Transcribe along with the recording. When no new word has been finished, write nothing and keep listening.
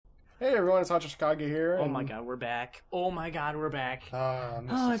Hey everyone, it's Hacha Chicago here. Oh my god, we're back. Oh my god, we're back.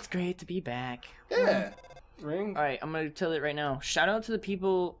 It's great to be back. Yeah. Ring. Alright, I'm gonna tell it right now. Shout out to the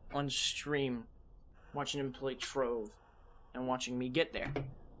people on stream watching him play Trove and watching me get there. It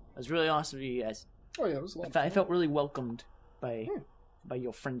was really awesome to you guys. Oh yeah, it was a lot. I felt really welcomed by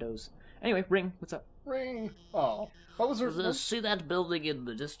your friendos. Anyway, Ring, what's up? Ring. Oh. What was her... See that building in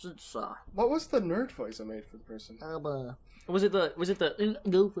the distance? What was the nerd voice I made for the person? Was it the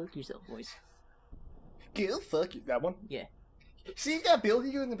go fuck yourself voice? Go fuck you. That one? Yeah. See that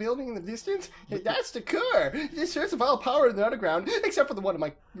building in the distance? That's the core. This source of all power in the underground, except for the one in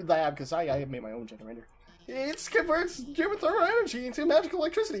my lab, because I have made my own generator. It converts geothermal energy into magical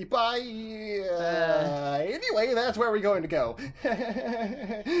electricity by... Anyway, that's where we're going to go.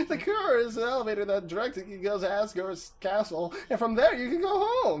 The core is an elevator that directly goes to Asgard's castle, and from there you can go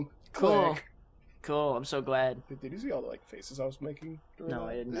home. Cool. Click. Cool, I'm so glad. Did you see all the faces I was making? No,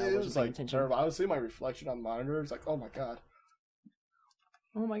 I didn't. It was like terrible. I was seeing my reflection on the monitor. It was like, oh my god.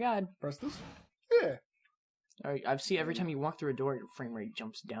 Oh my god. Press this? Yeah. Alright, I've seen every time you walk through a door, your frame rate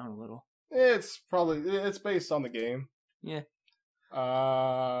jumps down a little. It's based on the game. Yeah.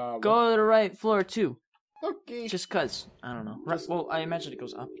 Go to the right floor too. Okay. Just cause. I don't know. Well, I imagine it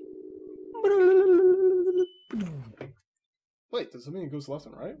goes up. Wait, does that mean it goes left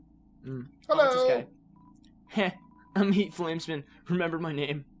and right? Mm. Hello! Oh, this guy. Heh, I'm Heat Flamesman. Remember my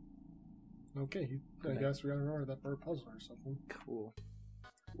name. Okay, I guess we gotta remember that for a puzzle or something. Cool.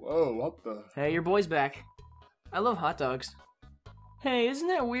 Whoa, what the? Hey, your boy's back. I love hot dogs. Hey, isn't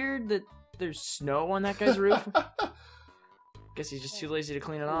that weird that there's snow on that guy's roof? Guess he's just too lazy to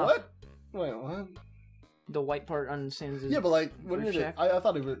clean it off. What? Wait, what? The white part on Sans' Yeah, but like, what roof did it? shack? I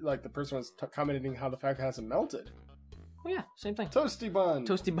thought it was like the person was commenting how the fact it hasn't melted. Oh yeah, same thing. Toasty bun.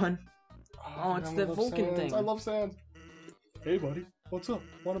 Toasty bun. Oh, it's that Vulcan Sans. thing. I love Sans. Hey, buddy, what's up?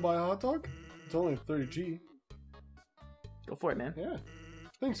 Want to buy a hot dog? It's only 30G. Go for it, man. Yeah.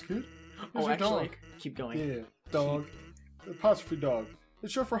 Thanks, kid. Here's Oh, your actually, dog. keep going. Yeah, dog. Apostrophe dog.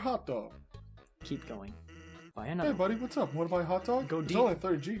 It's short for hot dog. Keep going. Buy another. Hey, buddy, what's up? Want to buy a hot dog? Go It's deep. only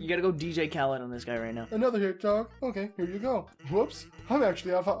 30G. You gotta go DJ Khaled on this guy right now. Another hit dog. Okay, here you go. Whoops. I'm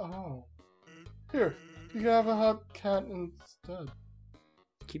actually out of oh. Here, you can have a hot cat instead.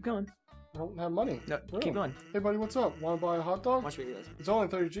 Keep going. I don't have money. No, Really? keep going. Hey, buddy, what's up? Want to buy a hot dog? Watch me do this. It's only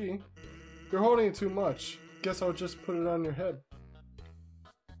 30G. You're holding it too much. Guess I'll just put it on your head.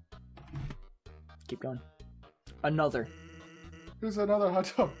 Keep going. Another. Here's another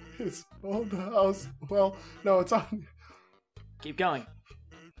hot dog. It's old house. Well, no, it's on. Keep going.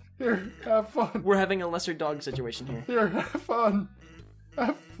 Here, have fun. We're having a lesser dog situation here. Here, have fun.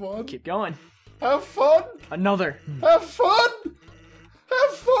 Have fun. Keep going. Have fun. Another. Have fun.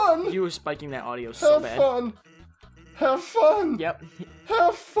 Have fun. You were spiking that audio so Have bad. fun. Have fun. Yep.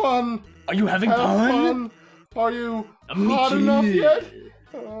 Have fun. Are you having Have fun? fun. Are you Me hot too. enough yet?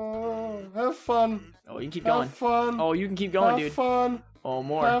 Have fun. Oh, you can keep going. Have fun. Oh, you can keep going, have dude. Fun. Oh,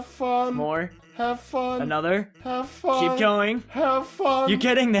 more. Have fun. More. Have fun. Another. Have fun. Keep going. Have fun. You're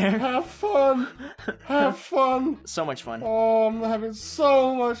getting there. Have fun. Have fun. So much fun. Oh, I'm having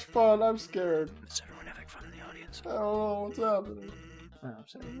so much fun. I'm scared. Is everyone having fun in the audience? I don't know what's happening. Oh, I'm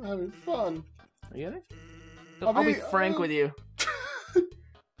sorry. I'm having fun. Are you having? I'll be frank with you.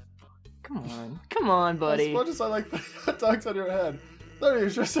 Come on. Come on, buddy. As much as I like the hot dogs on your head, 30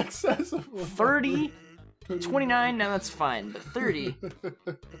 is just excessive. 30? 29? Now that's fine. But 30?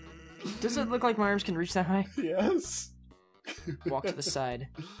 Does it look like my arms can reach that high? Yes. Walk to the side.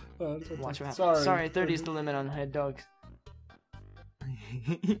 That's okay. Watch what happens. Sorry, 30 is the limit on head dogs.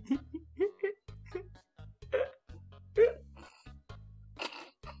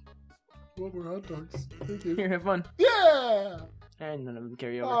 One more hot dogs. Thank you. Here, have fun. Yeah! And none of them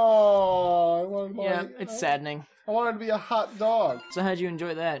carry over. Oh, I wanted to Yeah, it's saddening. I wanted to be a hot dog. So how'd you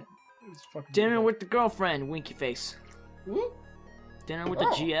enjoy that? It's fucking Dinner good. with the girlfriend, winky face. Hmm? Dinner with the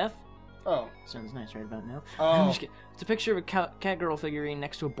Oh. GF? Oh. Sounds nice right about now. Oh. I'm just kidding. It's a picture of a cat girl figurine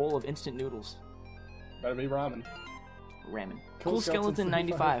next to a bowl of instant noodles. Better be ramen. Ramen. Cool Cool Skeleton Skeleton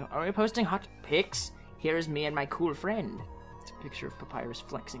 95. Are we posting hot pics? Here's me and my cool friend. It's a picture of Papyrus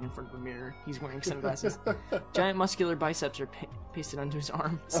flexing in front of a mirror. He's wearing sunglasses. Giant muscular biceps are pasted onto his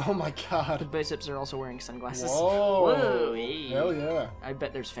arms. Oh my The god. biceps are also wearing sunglasses. Whoa. Whoa, hey. Hell yeah. I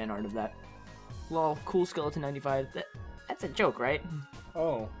bet there's fan art of that. Lol, Cool Skeleton 95. That's a joke, right?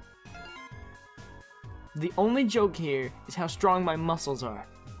 Oh. The only joke here is how strong my muscles are.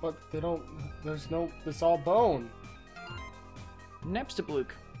 But they don't. It's all bone.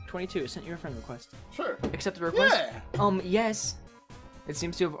 Nepstabluke 22 sent you a friend request. Sure. Accept the request? Yeah. Yes. It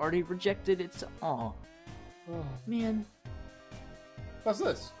seems to have already rejected its. Aw. Oh. Man. What's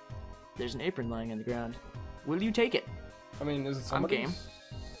this? There's an apron lying on the ground. Will you take it? I mean, is it I'm somebody's? game.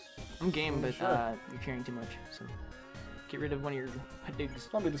 I'm game, but Sure. you're carrying too much. So get rid of one of your hot digs.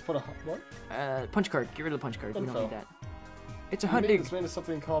 Somebody just put a what? Punch card. Get rid of the punch card. We don't Info. need that. It's a hot dig. It's made of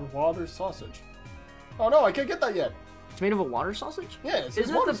something called water sausage. Oh no, I can't get that yet. It's made of a water sausage? Yeah, it's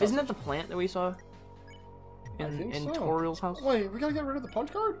Isn't water that sausage. isn't that the plant that we saw I think in so. Toriel's house? Wait, we gotta get rid of the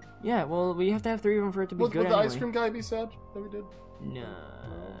punch card? Yeah, well, we have to have 3 of them for it to be Would good the anyway. ice cream guy be sad that we did? No.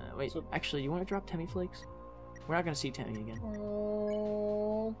 Wait, So- actually, you want to drop Temmy Flakes? We're not going to see Temmy again.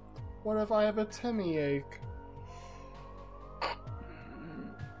 Oh, what if I have a tummy ache?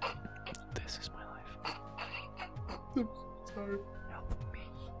 This is my life. I'm sorry. Help me.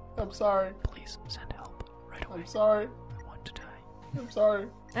 I'm sorry. Please send help right away. I'm sorry. I want to die. I'm sorry.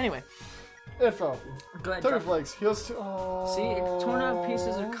 Anyway, Info. go ahead. Tummy Drop. flakes. Heals to. Oh. See, it's torn out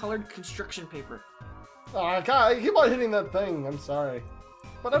pieces of colored construction paper. Oh, God, I keep on hitting that thing. I'm sorry.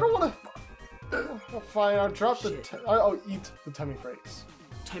 But I don't want to. Oh, fine, I'll drop the. Shit. I'll eat the tummy flakes.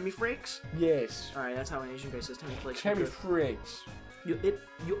 Temmy Flakes? Yes. Alright, that's how an Asian guy says Temmy Flakes. Tummy flakes. Your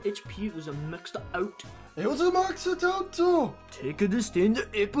HP was mixed out. It was a max out too. Take a the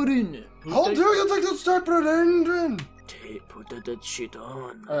apron. How dare you take the separate engine? Put that shit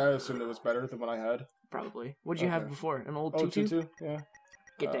on. I assumed it was better than what I had. Probably. What did you have Okay. before? An old Oh, tutu? tutu? Yeah.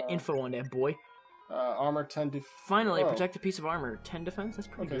 Get that info on that boy. Armor 10 def. Finally, Oh. protect a piece of armor. 10 defense? That's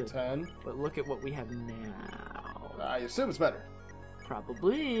pretty Okay, good. 10. But look at what we have now. I assume it's better.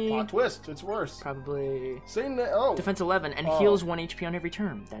 Probably. Plot twist, it's worse. Probably. Same oh. Defense 11 and Oh. heals 1 HP on every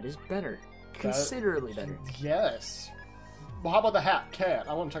turn. That is better. Considerably better. Yes. Well, how about the hat? Cat.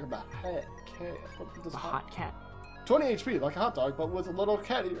 I want to check about the hat. Cat. What does A hot cat. 20 HP, like a hot dog, but with a little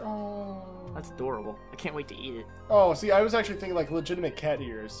cat ear. Oh. That's adorable. I can't wait to eat it. Oh, see, I was actually thinking like legitimate cat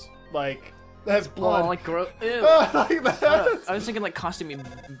ears. Like, that has blood. Oh, like gross. Ew. like that. I was thinking like costumey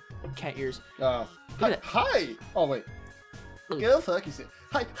cat ears. Oh. Look at Hi. Oh, wait. Look. Go fuck yourself.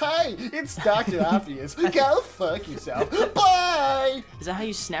 Hi, it's Dr. Obvious. Go fuck yourself. Bye! Is that how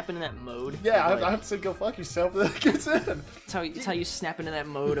you snap into that mode? Yeah, Of, like, I have to say go fuck yourself, then it gets in. it's how you snap into that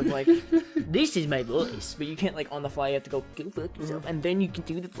mode of like, this is my voice, but you can't like on the fly. You have to go fuck yourself, and then you can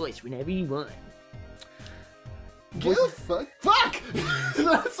do the voice whenever you want. Go fuck. Fuck!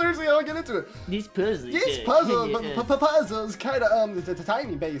 That's seriously how I get into it. These puzzles. These puzzles kind of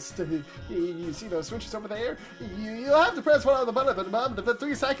tiny based. You see those switches over there? You have to press one on the button for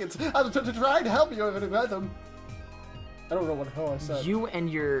 3 seconds. I'm trying to help you over the them. I don't know what the hell I said. You and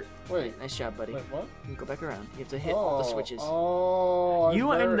your Wait. nice job, buddy. Wait, what? You go back around. You have to hit all the switches. Oh,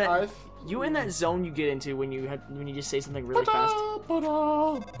 You and that zone you get into when you just say something really fast. What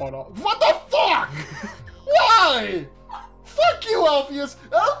the fuck? Why? Fuck you, Alpheus.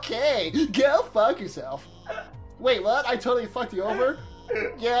 Okay, go fuck yourself. Wait, what? I totally fucked you over?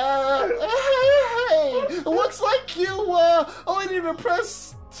 Yeah. Hey, looks like you only need to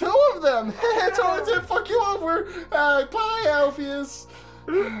press 2 of them. I totally did fuck you over. Bye, Alpheus.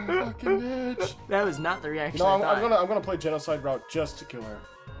 Fucking bitch. That was not the reaction. No, I thought. I'm gonna play genocide route just to kill her.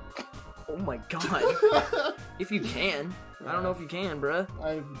 Oh my god. If you can. I don't know if you can, bruh.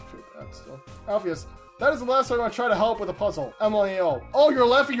 I feel bad still. Alpheus, that is the last time I'm gonna try to help with a puzzle. MLAO. Oh, you're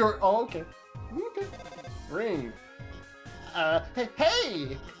laughing. Oh, okay. Okay. Ring.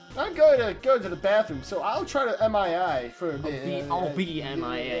 Hey! I'm going to go to the bathroom, so I'll try to MII for a bit. I'll be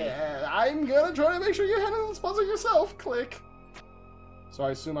MIA. Yeah, I'm gonna try to make sure you handle this puzzle yourself. Click. So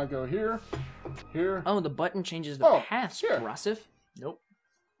I assume I go here, here. Oh, the button changes the path, here. Rossif. Nope.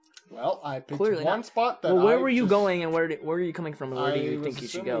 Well, I picked Clearly one not. spot that Well, where I were you just- going and where are you coming from and where do you was think you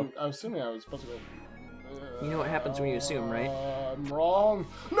should go? I was assuming I was supposed to go. You know what happens when you assume, right? I'm wrong.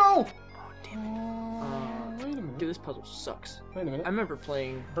 No! Oh, damn it. Wait a minute. Dude, this puzzle sucks. Wait a minute. I remember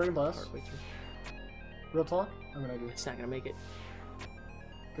playing Burning Blast. partway through. Real talk? I'm gonna do. It's not gonna make it.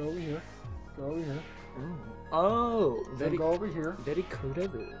 Go over here. Go over here. Oh, Then very, go over here. very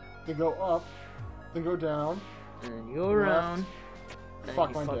clever. Then go up. Then go down. And then you go around. And Fuck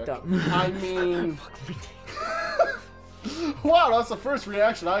you my fucked dick. up. I mean, Fuck my dick. wow, that's the first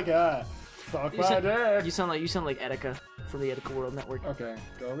reaction I got. Fuck my dick. You sound like Etika from the Etika World Network. Okay,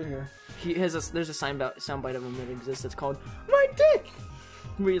 go over here. There's a soundbite of him that exists. It's called "My Dick,"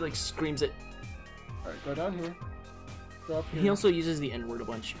 where he like screams it. All right, go down here. Go up here. He also uses the N word a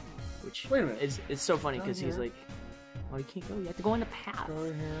bunch, which Wait a minute. it's so funny because Down he's here. like, "Oh, you can't go. You have to go on the path." Go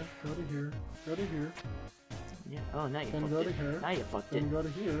to here. Go to here. Go to here. Yeah. Oh, now you Then fucked go it. to here. Now you fucked Then it. go to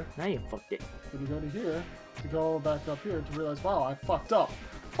here. Now you fucked it. Then you go to here. To go back up here to realize, wow, I fucked up.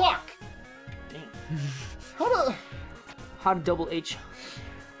 Fuck! Damn. How to... How to double H?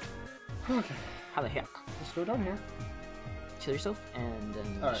 Okay. How the heck? Let's go down here. Kill yourself, and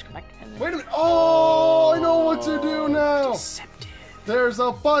then All just right. come back. And then... Wait a minute. Oh, I know what to do now. Deceptive. There's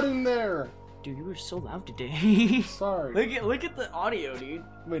a button there. Dude, you were so loud today. Sorry. Look at the audio, dude.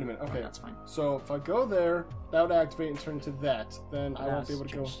 Wait a minute. Okay. Oh, that's fine. So if I go there, that would activate and turn into that. Then I won't be able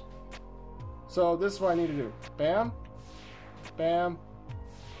to go. So this is what I need to do. Bam. Bam.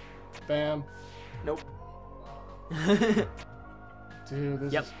 Bam. Nope. Dude,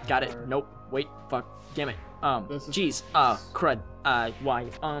 this Yep, is got it. hard. Nope. Wait, fuck. Damn it. This is- Jeez. Crud. Why?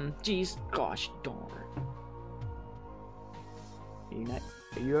 Jeez. Gosh darn.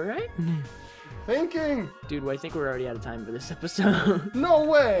 Are you alright? Thinking. Dude, well, I think we're already out of time for this episode. No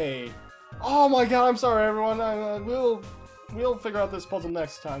way. Oh my god, I'm sorry everyone. We'll figure out this puzzle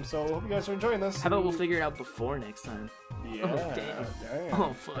next time. So hope you guys are enjoying this. How about we'll figure it out before next time? Yeah. Oh, damn. Damn.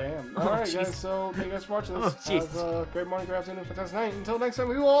 Oh, fuck. Damn. Oh, Alright jeez. guys, so thank you guys for watching Oh, this. jeez. Have a great morning, good afternoon, fantastic night. Until next time,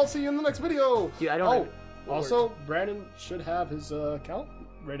 we will all see you in the next video. Dude, I don't Oh, know. also, Brandon should have his account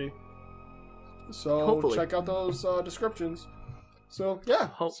ready. So Hopefully. check out those descriptions. So yeah,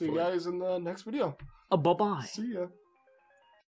 see Hopefully. you guys in the next video. Bye-bye. See ya.